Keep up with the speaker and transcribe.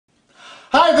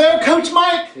Hi there, Coach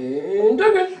Mike. And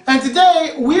Duncan. And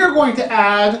today we are going to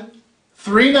add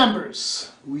 3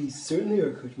 numbers. We certainly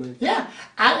are, Coach Mike. Yeah,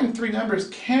 adding 3 numbers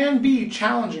can be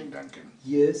challenging, Duncan.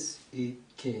 Yes, it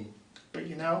can. But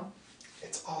you know,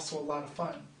 it's also a lot of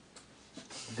fun.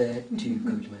 That too,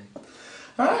 Coach Mike.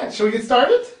 Alright, shall we get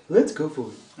started? Let's go for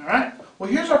it. Alright, well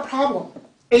here's our problem.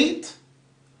 8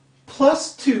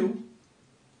 plus 2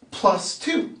 plus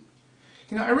 2.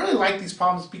 You know, I really like these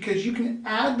problems because you can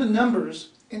add the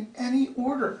numbers in any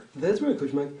order. That's right,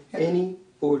 Coach Mike. Yeah. Any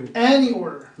order. Any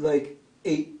order. Like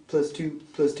 8 plus 2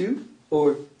 plus 2,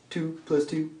 or 2 plus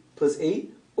 2 plus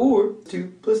 8, or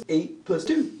 2 plus 8 plus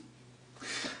 2.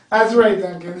 That's right,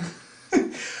 Duncan.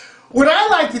 What I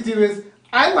like to do is,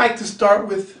 I like to start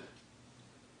with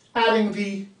adding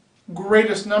the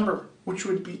greatest number, which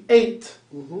would be 8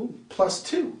 plus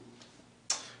 2.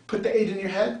 Put the 8 in your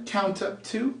head, count up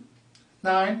 2,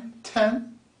 9,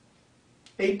 10.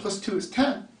 8 plus 2 is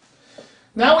 10.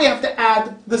 Now we have to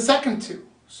add the second 2.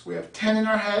 So we have 10 in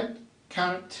our head,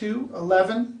 count up 2,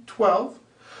 11, 12.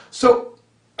 So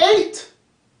 8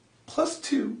 plus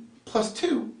 2 plus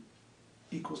 2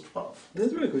 equals 12.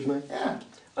 That's right, Coach Mike. Yeah.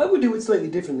 I would do it slightly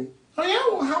differently. Oh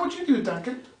yeah? Well, how would you do it,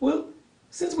 Duncan? Well,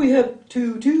 since we have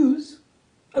 2 2s,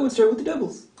 I would start with the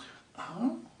doubles.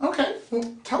 Oh, okay.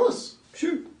 Well, tell us.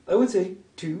 Sure. I would say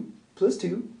 2 plus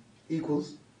 2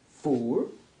 equals 4.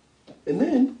 And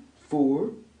then 4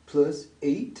 plus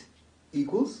 8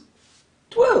 equals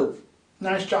 12.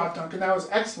 Nice job, Duncan. That was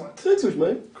excellent. Thanks, Coach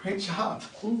Mike. Great job.